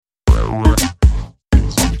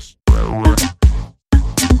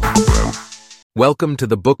Welcome to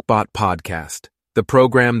the BookBot Podcast, the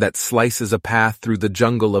program that slices a path through the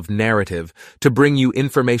jungle of narrative to bring you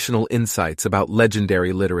informational insights about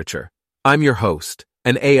legendary literature. I'm your host,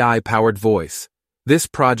 an AI-powered voice. This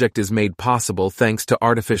project is made possible thanks to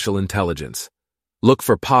artificial intelligence. Look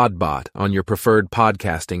for Podbot on your preferred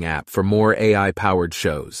podcasting app for more AI-powered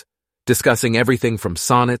shows, discussing everything from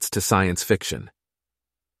sonnets to science fiction.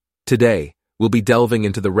 Today, we'll be delving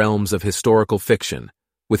into the realms of historical fiction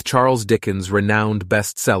with Charles Dickens' renowned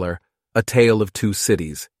bestseller, A Tale of Two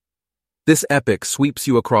Cities. This epic sweeps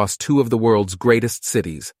you across two of the world's greatest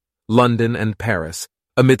cities, London and Paris,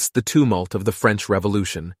 amidst the tumult of the French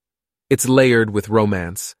Revolution. It's layered with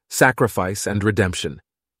romance, sacrifice, and redemption,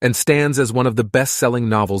 and stands as one of the best-selling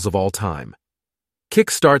novels of all time.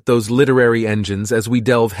 Kickstart those literary engines as we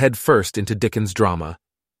delve headfirst into Dickens' drama.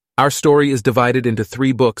 Our story is divided into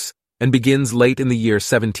 3 books and begins late in the year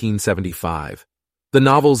 1775. The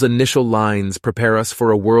novel's initial lines prepare us for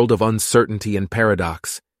a world of uncertainty and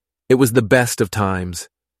paradox. It was the best of times.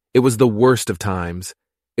 It was the worst of times.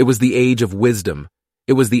 It was the age of wisdom.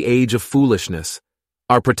 It was the age of foolishness.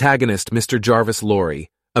 Our protagonist, Mr. Jarvis Lorry,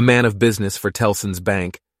 a man of business for Tellson's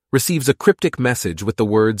Bank, receives a cryptic message with the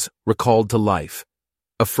words, "recalled to life,"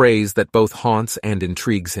 a phrase that both haunts and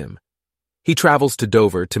intrigues him. He travels to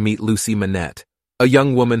Dover to meet Lucy Manette, a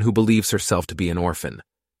young woman who believes herself to be an orphan.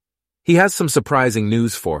 He has some surprising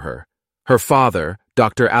news for her. Her father,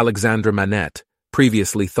 Dr. Alexandre Manette,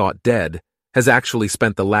 previously thought dead, has actually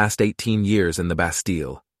spent the last 18 years in the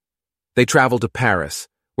Bastille. They travel to Paris,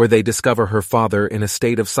 where they discover her father in a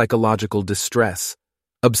state of psychological distress,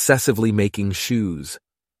 obsessively making shoes.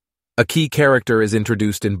 A key character is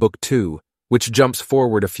introduced in Book 2, which jumps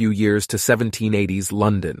forward a few years to 1780s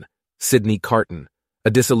London, Sidney Carton, a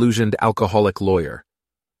disillusioned alcoholic lawyer.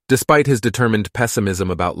 Despite his determined pessimism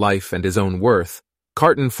about life and his own worth,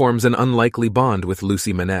 Carton forms an unlikely bond with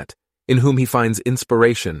Lucy Manette, in whom he finds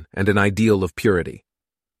inspiration and an ideal of purity.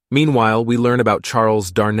 Meanwhile, we learn about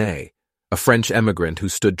Charles Darnay, a French emigrant who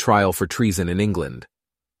stood trial for treason in England.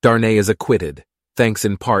 Darnay is acquitted, thanks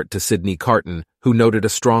in part to Sidney Carton, who noted a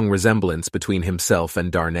strong resemblance between himself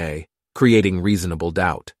and Darnay, creating reasonable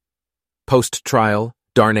doubt. Post-trial,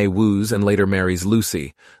 Darnay woos and later marries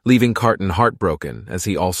Lucy, leaving Carton heartbroken as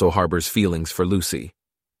he also harbors feelings for Lucy.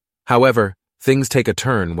 However, things take a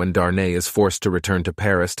turn when Darnay is forced to return to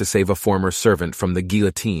Paris to save a former servant from the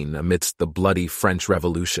guillotine amidst the bloody French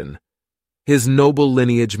Revolution. His noble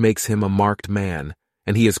lineage makes him a marked man,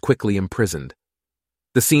 and he is quickly imprisoned.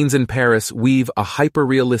 The scenes in Paris weave a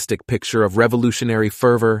hyper-realistic picture of revolutionary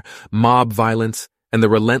fervor, mob violence, and the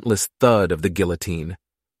relentless thud of the guillotine.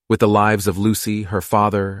 With the lives of Lucy, her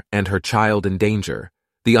father, and her child in danger,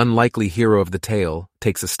 the unlikely hero of the tale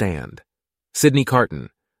takes a stand. Sidney Carton,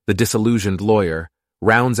 the disillusioned lawyer,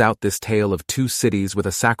 rounds out this tale of two cities with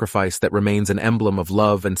a sacrifice that remains an emblem of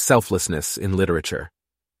love and selflessness in literature.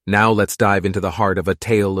 Now let's dive into the heart of A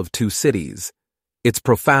Tale of Two Cities, its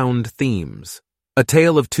profound themes. A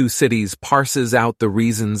Tale of Two Cities parses out the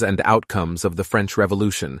reasons and outcomes of the French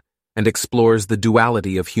Revolution and explores the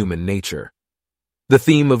duality of human nature. The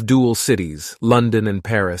theme of dual cities, London and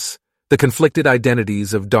Paris, the conflicted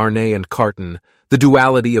identities of Darnay and Carton, the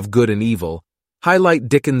duality of good and evil, highlight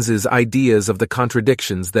Dickens's ideas of the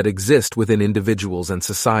contradictions that exist within individuals and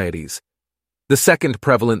societies. The second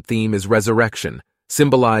prevalent theme is resurrection,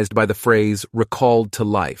 symbolized by the phrase "recalled to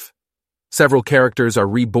life." Several characters are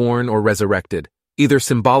reborn or resurrected, either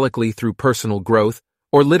symbolically through personal growth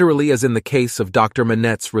or literally as in the case of Dr.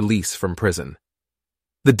 Manette's release from prison.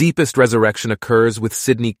 The deepest resurrection occurs with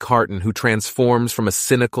Sidney Carton, who transforms from a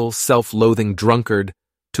cynical, self-loathing drunkard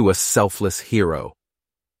to a selfless hero.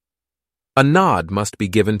 A nod must be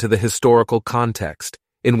given to the historical context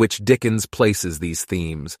in which Dickens places these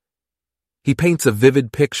themes. He paints a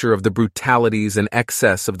vivid picture of the brutalities and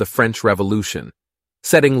excess of the French Revolution,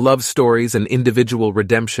 setting love stories and individual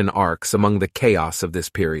redemption arcs among the chaos of this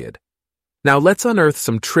period. Now let's unearth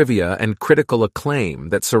some trivia and critical acclaim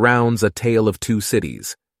that surrounds A Tale of Two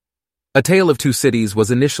Cities. A Tale of Two Cities was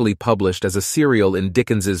initially published as a serial in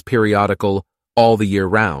Dickens's periodical All the Year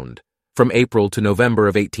Round, from April to November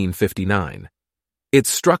of 1859. Its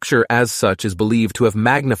structure as such is believed to have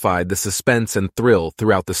magnified the suspense and thrill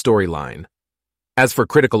throughout the storyline. As for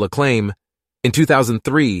critical acclaim, in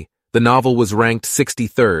 2003, the novel was ranked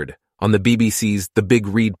 63rd on the BBC's The Big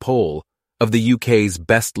Read poll of the UK's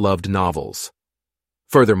best-loved novels.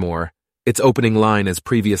 Furthermore, its opening line, as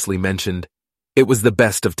previously mentioned, "It was the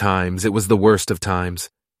best of times, it was the worst of times,"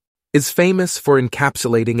 is famous for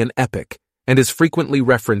encapsulating an epic and is frequently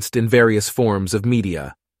referenced in various forms of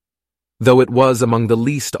media. though it was among the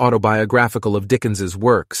least autobiographical of Dickens's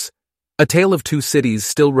works. A Tale of Two Cities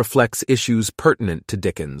still reflects issues pertinent to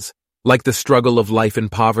Dickens, like the struggle of life in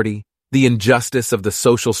poverty, the injustice of the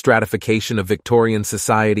social stratification of Victorian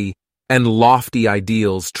society, and lofty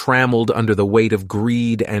ideals trammeled under the weight of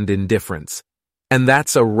greed and indifference. And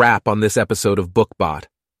that's a wrap on this episode of BookBot.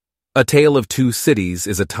 A Tale of Two Cities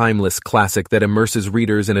is a timeless classic that immerses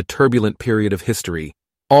readers in a turbulent period of history,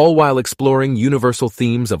 all while exploring universal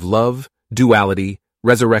themes of love, duality,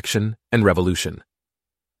 resurrection, and revolution.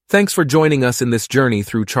 Thanks for joining us in this journey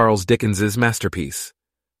through Charles Dickens's masterpiece.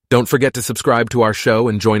 Don't forget to subscribe to our show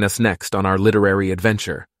and join us next on our literary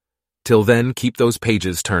adventure. Till then, keep those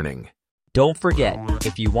pages turning. Don't forget,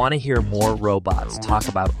 if you want to hear more robots talk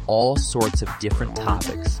about all sorts of different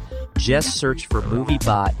topics, just search for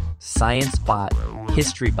MovieBot, ScienceBot,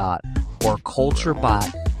 HistoryBot, or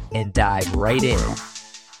CultureBot and dive right in.